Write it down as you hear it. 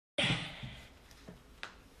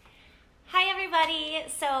everybody.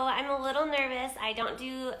 So I'm a little nervous. I don't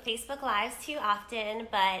do Facebook Lives too often,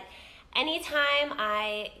 but anytime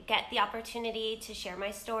I get the opportunity to share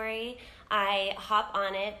my story, I hop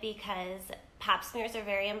on it because pap smears are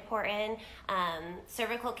very important.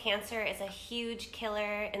 Cervical cancer is a huge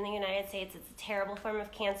killer in the United States. It's a terrible form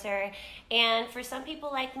of cancer. And for some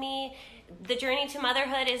people like me, the journey to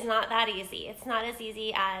motherhood is not that easy. It's not as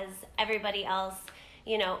easy as everybody else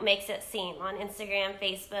makes it seem on Instagram,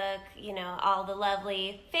 Facebook, all the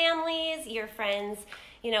lovely families, your friends,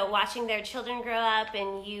 watching their children grow up,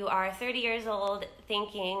 and you are 30 years old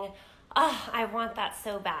thinking, oh, I want that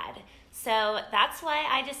so bad. So that's why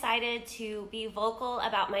I decided to be vocal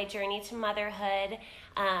about my journey to motherhood.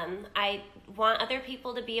 I want other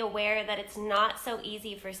people to be aware that it's not so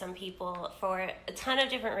easy for some people for a ton of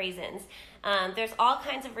different reasons. There's all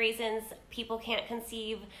kinds of reasons people can't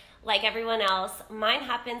conceive like everyone else. Mine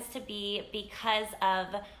happens to be because of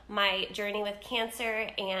my journey with cancer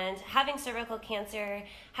and having cervical cancer,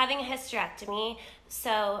 having a hysterectomy.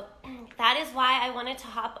 So that is why I wanted to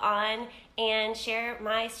hop on and share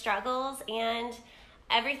my struggles and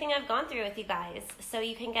everything I've gone through with you guys, so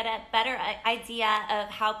you can get a better idea of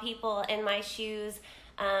how people in my shoes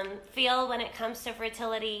feel when it comes to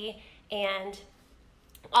fertility and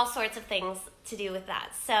all sorts of things to do with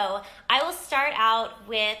that. So I will start out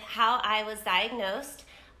with how I was diagnosed.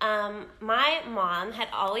 My mom had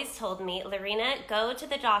always told me, Loreina, go to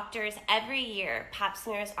the doctors every year. Pap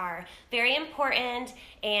smears are very important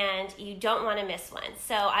and you don't want to miss one.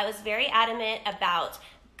 So I was very adamant about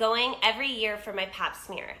going every year for my pap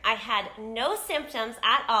smear. I had no symptoms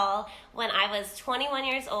at all when I was 21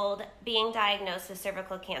 years old being diagnosed with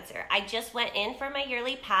cervical cancer. I just went in for my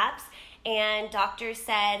yearly paps, and doctors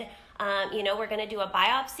said, we're going to do a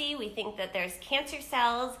biopsy. We think that there's cancer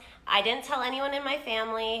cells. I didn't tell anyone in my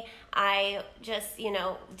family. I just,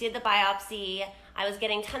 did the biopsy. I was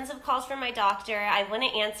getting tons of calls from my doctor. I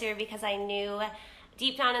wouldn't answer because I knew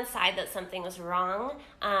deep down inside that something was wrong.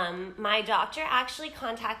 My doctor actually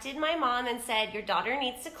contacted my mom and said, your daughter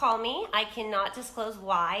needs to call me. I cannot disclose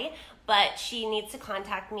why, but she needs to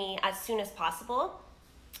contact me as soon as possible.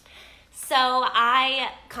 So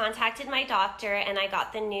I contacted my doctor and I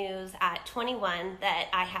got the news at 21 that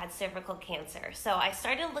I had cervical cancer. So I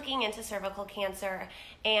started looking into cervical cancer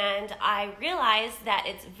and I realized that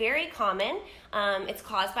it's very common. It's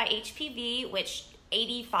caused by HPV, which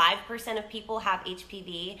 85% of people have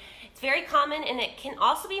HPV. It's very common, and it can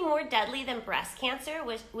also be more deadly than breast cancer,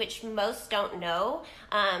 which most don't know,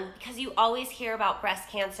 because you always hear about breast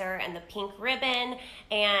cancer and the pink ribbon,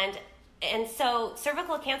 and so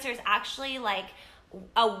cervical cancer is actually like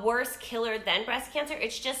a worse killer than breast cancer.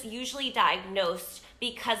 It's just usually diagnosed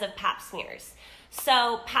because of pap smears.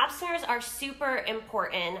 So pap smears are super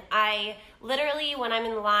important. I literally, when I'm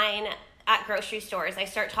in line at grocery stores, I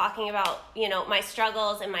start talking about, my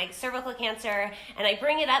struggles and my cervical cancer, and I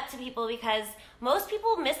bring it up to people because most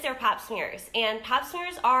people miss their pap smears, and pap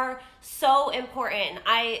smears are so important.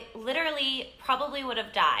 I literally probably would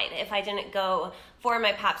have died if I didn't go for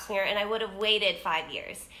my pap smear, and I would have waited 5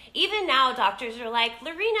 years. Even now, doctors are like,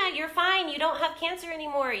 Loreina, you're fine. You don't have cancer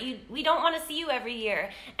anymore. We don't want to see you every year.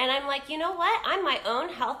 And I'm like, you know what? I'm my own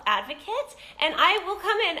health advocate, and I will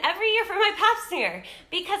come in every year for my pap smear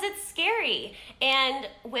because it's scary. And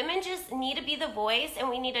women just need to be the voice, and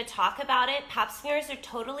we need to talk about it. Pap smears are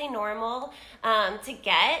totally normal to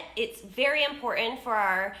get. It's very important for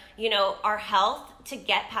our health to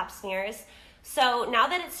get pap smears. So now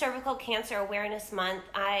that it's Cervical Cancer Awareness Month,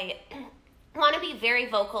 I want to be very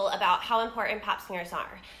vocal about how important pap smears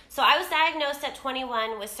are. So I was diagnosed at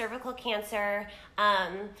 21 with cervical cancer.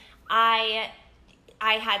 I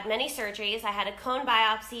had many surgeries. I had a cone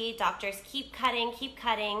biopsy. Doctors keep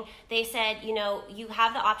cutting. They said, you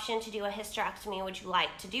have the option to do a hysterectomy. Would you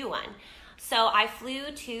like to do one? So I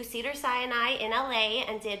flew to Cedars-Sinai in LA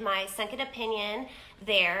and did my second opinion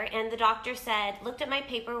there. And the doctor looked at my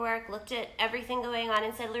paperwork, looked at everything going on,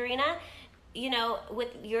 and said, Loreina, with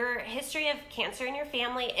your history of cancer in your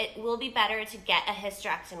family, it will be better to get a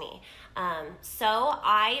hysterectomy. So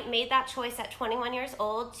I made that choice at 21 years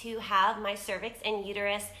old to have my cervix and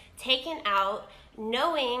uterus taken out,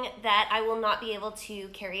 knowing that I will not be able to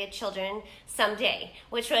carry children someday,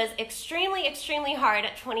 which was extremely, extremely hard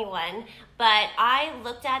at 21. But I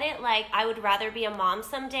looked at it like I would rather be a mom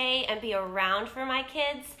someday and be around for my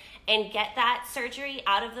kids and get that surgery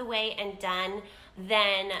out of the way and done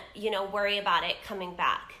than, worry about it coming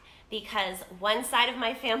back. Because one side of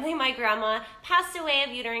my family, my grandma, passed away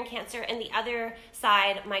of uterine cancer, and the other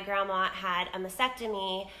side, my grandma had a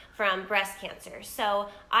mastectomy from breast cancer. So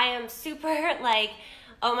I am super like,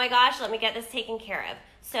 oh my gosh, let me get this taken care of.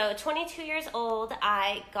 So 22 years old,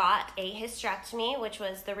 I got a hysterectomy, which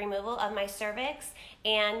was the removal of my cervix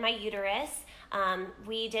and my uterus.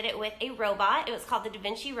 We did it with a robot. It was called the Da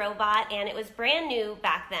Vinci robot, and it was brand new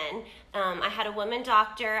back then. I had a woman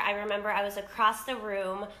doctor. I remember I was across the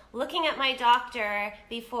room looking at my doctor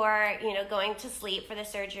before, going to sleep for the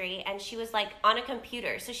surgery, and she was like on a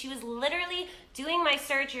computer. So she was literally doing my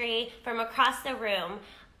surgery from across the room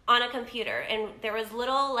on a computer, and there was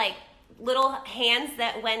little hands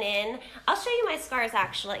that went in. I'll show you my scars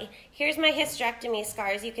actually. Here's my hysterectomy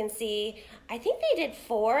scars. You can see, I think they did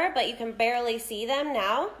 4, but you can barely see them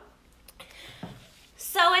now.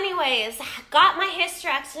 So anyways, got my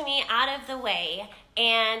hysterectomy out of the way,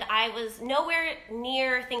 and I was nowhere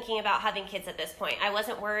near thinking about having kids at this point. I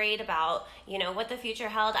wasn't worried about, what the future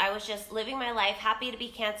held. I was just living my life, happy to be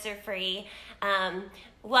cancer-free.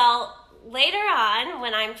 Later on,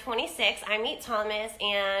 when I'm 26, I meet Thomas,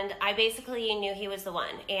 and I basically knew he was the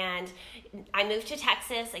one. And I moved to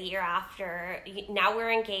Texas a year after. Now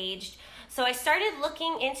we're engaged. So I started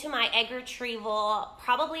looking into my egg retrieval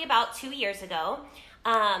probably about 2 years ago.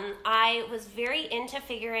 I was very into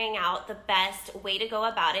figuring out the best way to go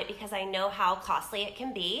about it because I know how costly it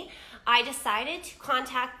can be. I decided to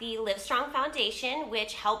contact the Livestrong Foundation,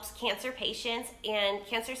 which helps cancer patients and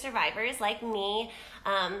cancer survivors like me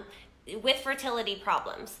with fertility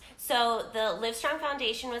problems. So the Livestrong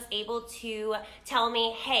Foundation was able to tell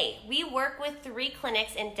me, hey, we work with 3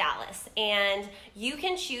 clinics in Dallas, and you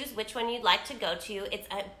can choose which one you'd like to go to. It's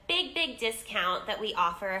a big, big discount that we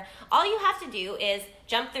offer. All you have to do is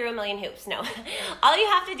jump through a million hoops. No, all you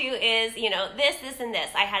have to do is, this, and this.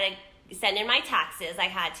 I had to send in my taxes. I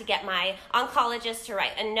had to get my oncologist to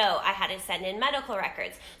write a note. I had to send in medical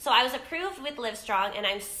records. So I was approved with Livestrong, and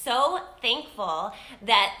I'm so thankful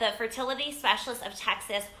that the Fertility Specialist of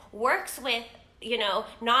Texas works with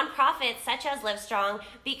nonprofits such as Livestrong,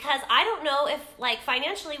 because I don't know if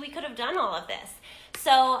financially we could have done all of this.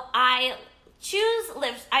 So I choose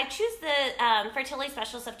the Fertility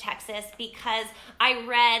Specialists of Texas because I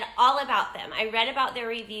read all about them. I read about their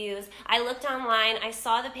reviews. I looked online. I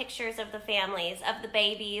saw the pictures of the families, of the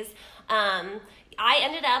babies. I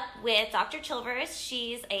ended up with Dr. Chilvers.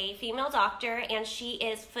 She's a female doctor, and she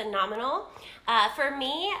is phenomenal. For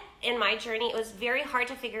me, in my journey, it was very hard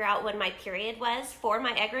to figure out when my period was for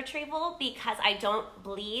my egg retrieval because I don't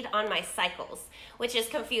bleed on my cycles, which is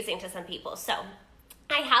confusing to some people. So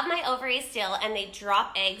I have my ovaries still, and they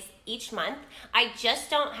drop eggs each month. I just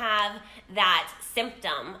don't have that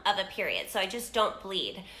symptom of a period, so I just don't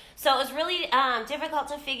bleed. So it was really difficult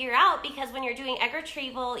to figure out because when you're doing egg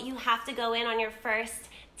retrieval, you have to go in on your first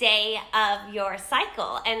day of your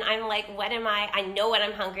cycle. And I'm like, what am I? I know when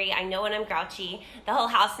I'm hungry. I know when I'm grouchy. The whole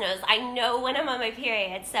house knows. I know when I'm on my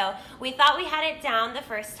period. So we thought we had it down the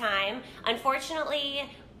first time. Unfortunately,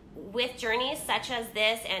 with journeys such as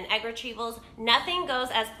this and egg retrievals, nothing goes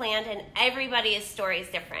as planned, and everybody's story is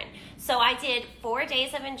different. So I did 4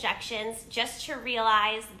 days of injections just to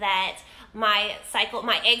realize that my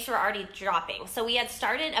eggs were already dropping. So we had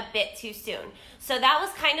started a bit too soon. So that was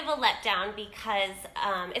kind of a letdown because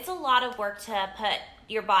it's a lot of work to put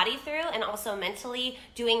your body through, and also mentally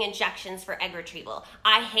doing injections for egg retrieval.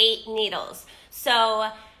 I hate needles.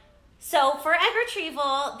 So for egg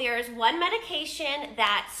retrieval, there's one medication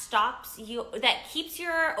that keeps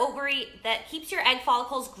your egg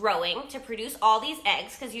follicles growing to produce all these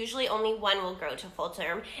eggs, because usually only one will grow to full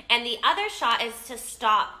term. And the other shot is to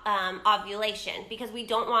stop ovulation, because we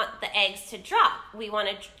don't want the eggs to drop. We want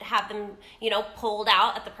to have them, pulled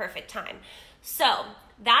out at the perfect time. So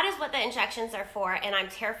that is what the injections are for, and I'm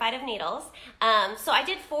terrified of needles. So I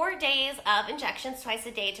did 4 days of injections twice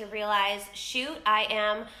a day to realize, shoot, I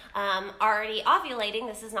am already ovulating.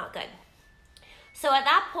 This is not good. So at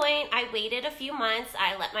that point, I waited a few months.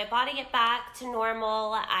 I let my body get back to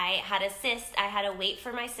normal. I had a cyst. I had to wait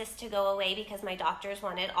for my cyst to go away because my doctors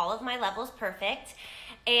wanted all of my levels perfect.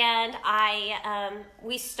 And I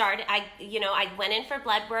went in for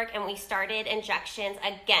blood work, and we started injections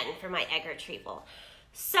again for my egg retrieval.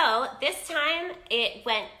 So this time it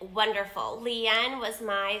went wonderful. Leanne was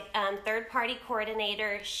my third-party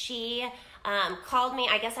coordinator. She called me.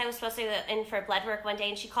 I guess I was supposed to go in for blood work one day,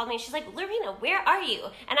 and she called me, and she's like, Loreina, where are you?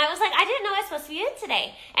 And I was like, I didn't know I was supposed to be in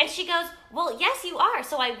today. And she goes, well, yes, you are.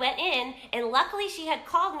 So I went in, and luckily she had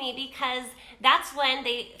called me because that's when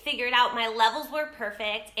they figured out my levels were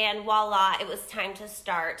perfect, and voila, it was time to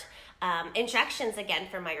start injections again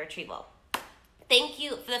for my retrieval. Thank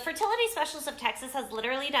you. The Fertility Specialist of Texas has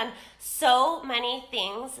literally done so many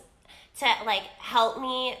things to help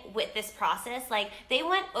me with this process. They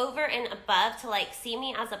went over and above to see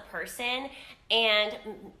me as a person, and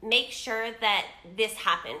make sure that this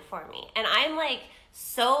happened for me. And I'm like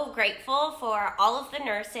so grateful for all of the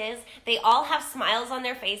nurses. They all have smiles on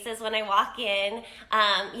their faces when I walk in,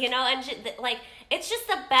 you know, and like, it's just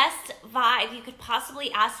the best vibe you could possibly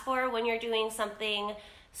ask for when you're doing something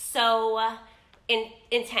so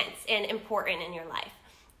intense and important in your life.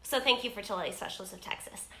 So thank you, Fertility Specialists of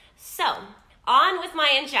Texas. So on with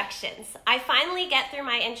my injections. I finally get through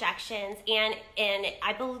my injections, and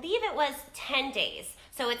I believe it was 10 days.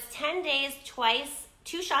 So it's 10 days, twice,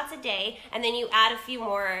 2 shots a day, and then you add a few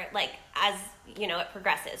more, like, as, you know, it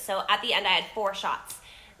progresses. So at the end, I had 4 shots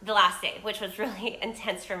the last day, which was really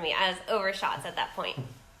intense for me. I was over shots at that point.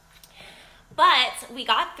 But we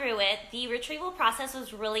got through it. The retrieval process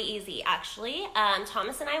was really easy, actually.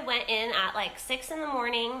 Thomas and I went in at like 6 in the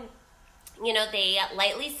morning. You know, they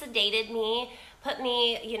lightly sedated me, put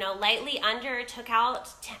me, you know, lightly under, we took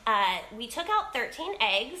out 13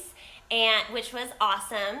 eggs, which was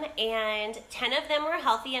awesome, and 10 of them were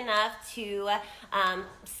healthy enough to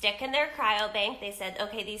stick in their cryo bank. They said,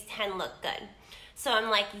 okay, these 10 look good. So I'm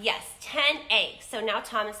like, yes, 10 eggs. So now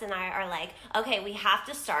Thomas and I are like, okay, we have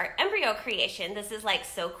to start embryo creation. This is like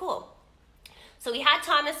so cool. So we had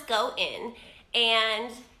Thomas go in,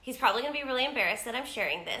 and he's probably gonna be really embarrassed that I'm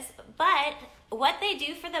sharing this, but what they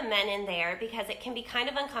do for the men in there, because it can be kind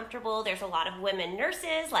of uncomfortable, there's a lot of women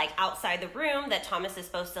nurses like outside the room that Thomas is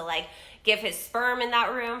supposed to like give his sperm in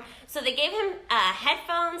that room. So they gave him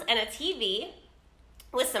headphones and a TV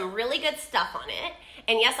with some really good stuff on it.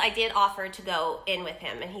 And yes, I did offer to go in with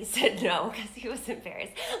him, and he said no because he was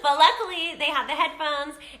embarrassed. But luckily, they had the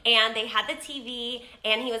headphones and they had the TV,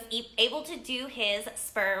 and he was able to do his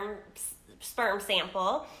sperm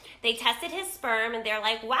sample. They tested his sperm, and they're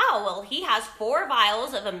like, wow, well, he has 4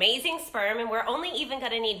 vials of amazing sperm, and we're only even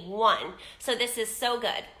going to need 1. So this is so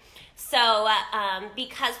good. So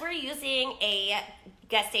because we're using a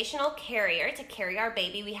gestational carrier to carry our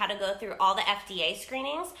baby, we had to go through all the FDA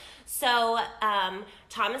screenings. So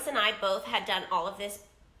Thomas and I both had done all of this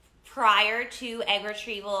prior to egg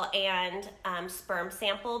retrieval and sperm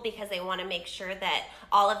sample, because they want to make sure that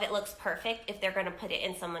all of it looks perfect if they're going to put it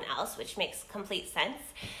in someone else, which makes complete sense.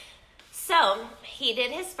 So he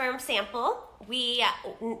did his sperm sample. We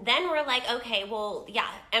then were like, okay, well, yeah,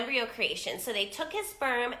 embryo creation. So they took his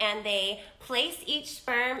sperm and they placed each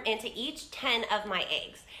sperm into each 10 of my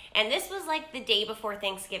eggs. And this was like the day before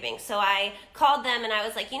Thanksgiving. So I called them and I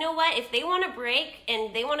was like, you know what? If they want to break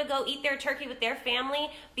and they want to go eat their turkey with their family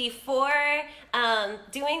before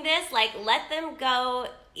doing this, like, let them go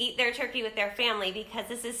eat their turkey with their family, because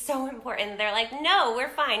this is so important. They're like, no, we're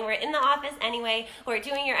fine. We're in the office anyway. We're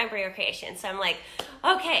doing your embryo creation. So I'm like,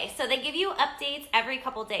 okay. So they give you updates every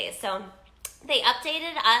couple days. So they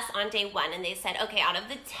updated us on day 1, and they said, okay, out of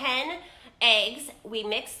the 10 eggs, we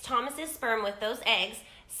mixed Thomas's sperm with those eggs.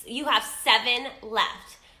 You have 7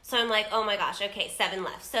 left. So I'm like, oh my gosh, okay, 7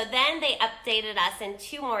 left. So then they updated us in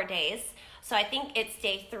 2 more days. So I think it's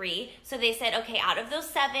day 3. So they said, okay, out of those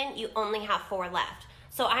 7, you only have 4 left.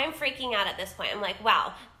 So I'm freaking out at this point. I'm like,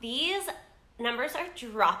 wow, these numbers are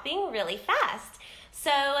dropping really fast.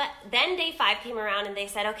 So then day 5 came around and they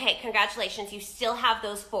said, okay, congratulations, you still have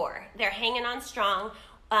those 4. They're hanging on strong.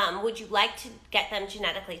 Would you like to get them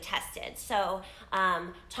genetically tested? So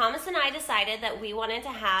Thomas and I decided that we wanted to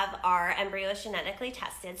have our embryos genetically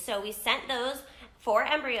tested. So we sent those 4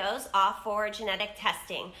 embryos off for genetic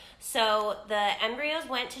testing. So the embryos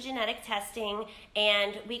went to genetic testing,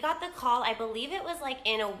 and we got the call, I believe it was like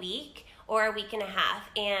in a week or a week and a half.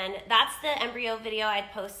 And that's the embryo video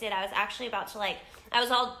I'd posted. I was actually about to I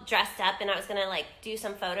was all dressed up and I was gonna do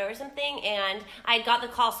some photo or something, and I got the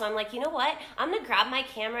call. So I'm like, you know what? I'm gonna grab my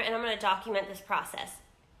camera and I'm gonna document this process.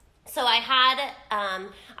 So I had,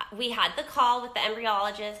 we had the call with the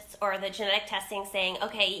embryologist or the genetic testing saying,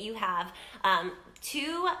 okay, you have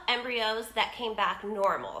 2 embryos that came back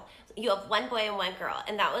normal. You have 1 boy and 1 girl.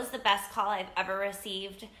 And that was the best call I've ever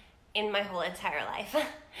received in my whole entire life.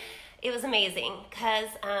 It was amazing, because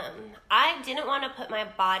I didn't want to put my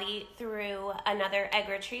body through another egg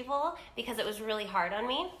retrieval because it was really hard on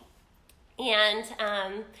me. And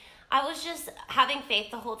I was just having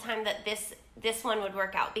faith the whole time that this one would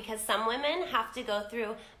work out, because some women have to go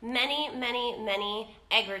through many, many, many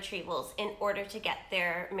egg retrievals in order to get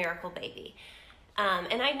their miracle baby.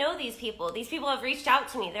 And I know these people. These people have reached out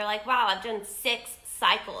to me. They're like, wow, I've done 6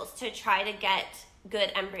 cycles to try to get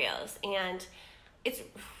good embryos. And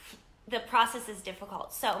the process is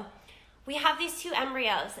difficult. So we have these 2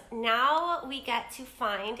 embryos. Now we get to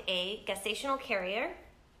find a gestational carrier.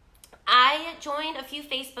 I joined a few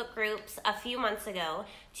Facebook groups a few months ago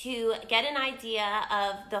to get an idea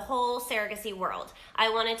of the whole surrogacy world. I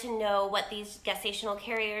wanted to know what these gestational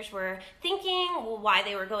carriers were thinking, why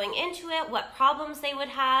they were going into it, what problems they would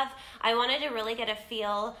have. I wanted to really get a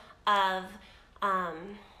feel of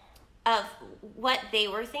what they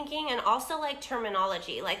were thinking, and also like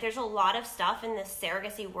terminology. Like there's a lot of stuff in this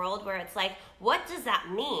surrogacy world where it's like, what does that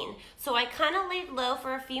mean? So I kind of laid low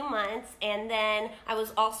for a few months, and then I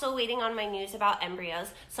was also waiting on my news about embryos.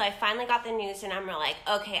 So I finally got the news, and I'm like,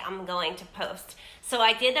 okay, I'm going to post. So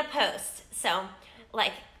I did a post. So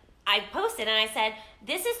like I posted and I said,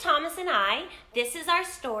 this is Thomas and I, this is our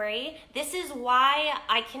story, this is why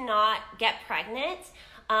I cannot get pregnant,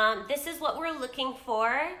 this is what we're looking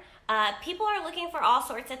for. People are looking for all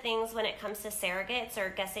sorts of things when it comes to surrogates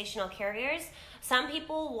or gestational carriers. Some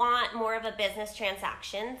people want more of a business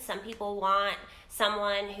transaction. Some people want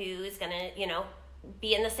someone who's going to,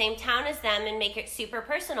 be in the same town as them and make it super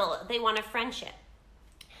personal. They want a friendship.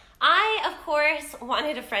 I, of course,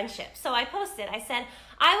 wanted a friendship. So I posted, I said,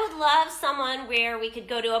 I would love someone where we could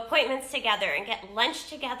go to appointments together and get lunch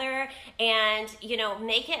together and,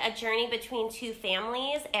 make it a journey between two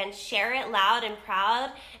families and share it loud and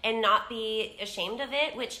proud and not be ashamed of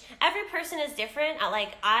it, which every person is different.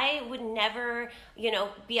 I would never,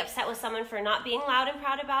 be upset with someone for not being loud and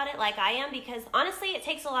proud about it like I am, because honestly, it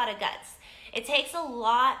takes a lot of guts. It takes a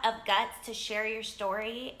lot of guts to share your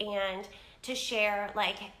story and to share,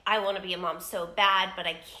 I want to be a mom so bad, but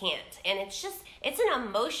I can't. And it's an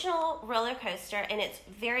emotional roller coaster, and it's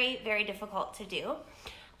very, very difficult to do.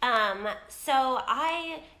 So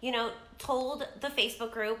I, told the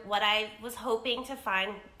Facebook group what I was hoping to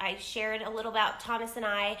find. I shared a little about Thomas and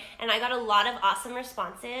I got a lot of awesome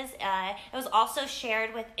responses. It was also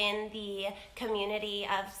shared within the community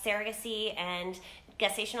of surrogacy and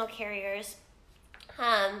gestational carriers.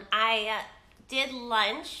 I did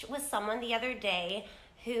lunch with someone the other day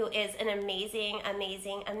who is an amazing,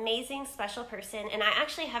 amazing, amazing special person. And I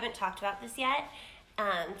actually haven't talked about this yet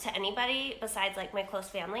to anybody besides my close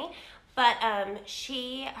family. But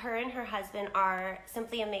her and her husband are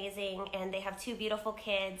simply amazing, and they have 2 beautiful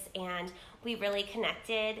kids, and we really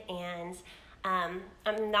connected. And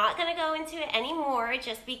I'm not going to go into it anymore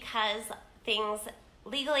just because things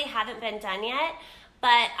legally haven't been done yet.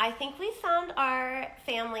 But I think we found our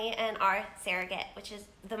family and our surrogate, which is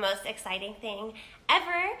the most exciting thing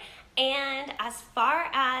ever. And as far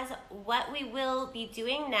as what we will be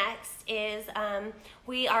doing next is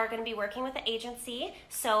we are going to be working with the agency.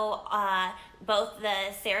 So both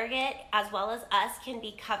the surrogate as well as us can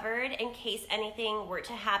be covered in case anything were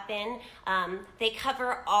to happen. They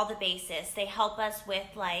cover all the bases. They help us with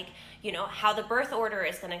how the birth order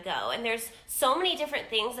is going to go. And there's so many different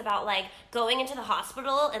things about going into the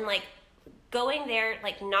hospital and going there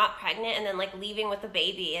not pregnant and then leaving with the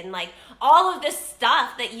baby and all of this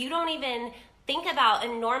stuff that you don't even think about,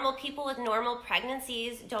 and normal people with normal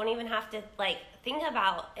pregnancies don't even have to think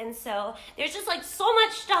about. And so there's just so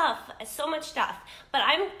much stuff. But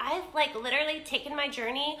I've literally taken my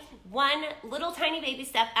journey one little tiny baby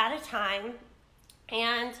step at a time,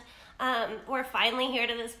 and we're finally here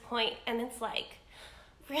to this point, and it's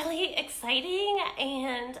really exciting.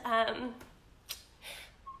 And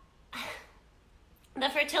the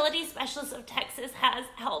fertility specialist of Texas has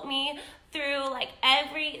helped me through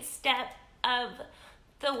every step of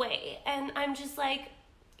the way, and I'm just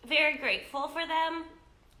very grateful for them.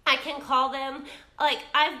 I can call them,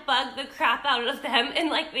 I've bugged the crap out of them,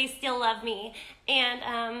 and they still love me.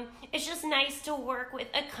 And it's just nice to work with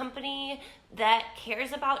a company that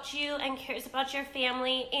cares about you and cares about your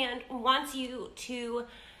family and wants you to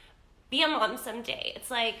be a mom someday.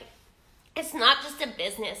 It's not just a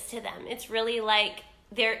business to them. It's really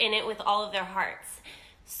they're in it with all of their hearts.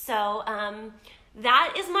 So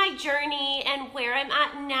that is my journey and where I'm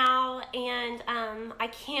at now. And I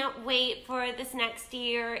can't wait for this next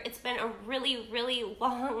year. It's been a really, really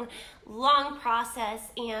long process.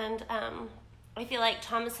 And I feel like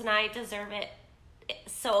Thomas and I deserve it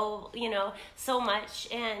so much,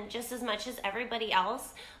 and just as much as everybody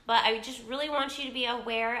else. But I just really want you to be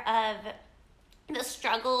aware of the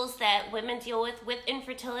struggles that women deal with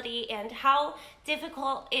infertility and how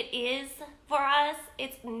difficult it is for us.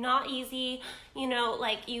 It's not easy.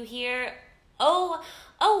 You hear, when are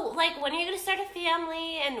you going to start a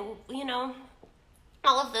family? And,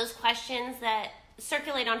 all of those questions that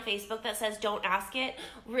circulate on Facebook that says don't ask it.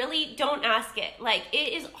 Really, don't ask it.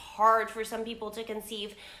 It is hard for some people to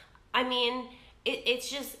conceive. I mean,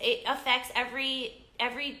 it affects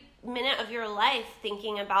every minute of your life,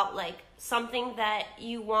 thinking about something that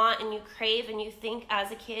you want and you crave and you think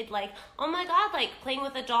as a kid, like, oh my God, like playing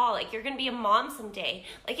with a doll, like you're gonna be a mom someday.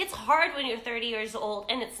 Like, it's hard when you're 30 years old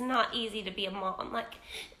and it's not easy to be a mom. Like,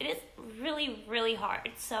 it is really, really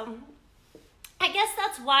hard. So I guess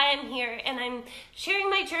that's why I'm here, and I'm sharing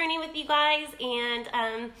my journey with you guys,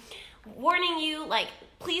 and warning you, like,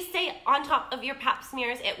 please stay on top of your pap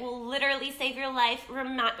smears. It will literally save your life.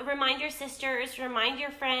 Remind your sisters, remind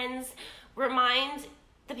your friends, remind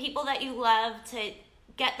the people that you love to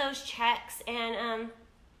get those checks. And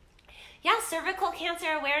yeah, Cervical Cancer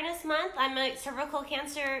Awareness Month. I'm a cervical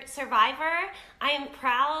cancer survivor. I am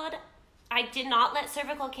proud. I did not let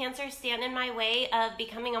cervical cancer stand in my way of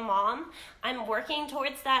becoming a mom. I'm working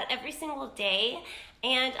towards that every single day.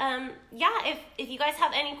 And yeah, if you guys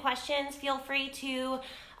have any questions, feel free to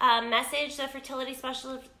message the fertility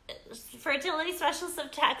specialist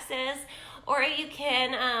of Texas, or you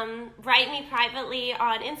can write me privately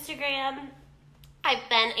on Instagram. I've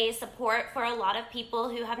been a support for a lot of people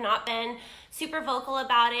who have not been super vocal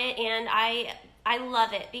about it, and I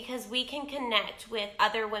love it because we can connect with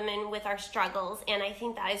other women with our struggles, and I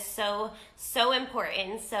think that is so, so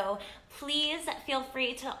important. So please feel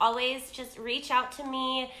free to always just reach out to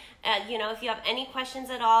me, you know, if you have any questions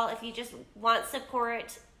at all, if you just want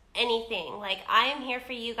support, anything. Like, I am here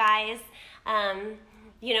for you guys.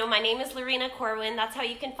 You know, my name is Loreina Corwin. That's how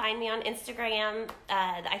you can find me on Instagram.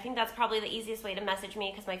 I think that's probably the easiest way to message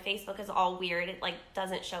me because my Facebook is all weird. It like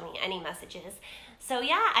doesn't show me any messages. So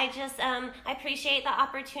yeah, I just I appreciate the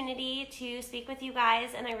opportunity to speak with you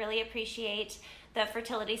guys, and I really appreciate the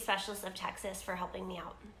Fertility Specialist of Texas for helping me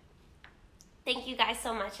out. Thank you guys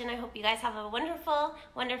so much, and I hope you guys have a wonderful,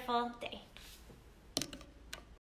 wonderful day.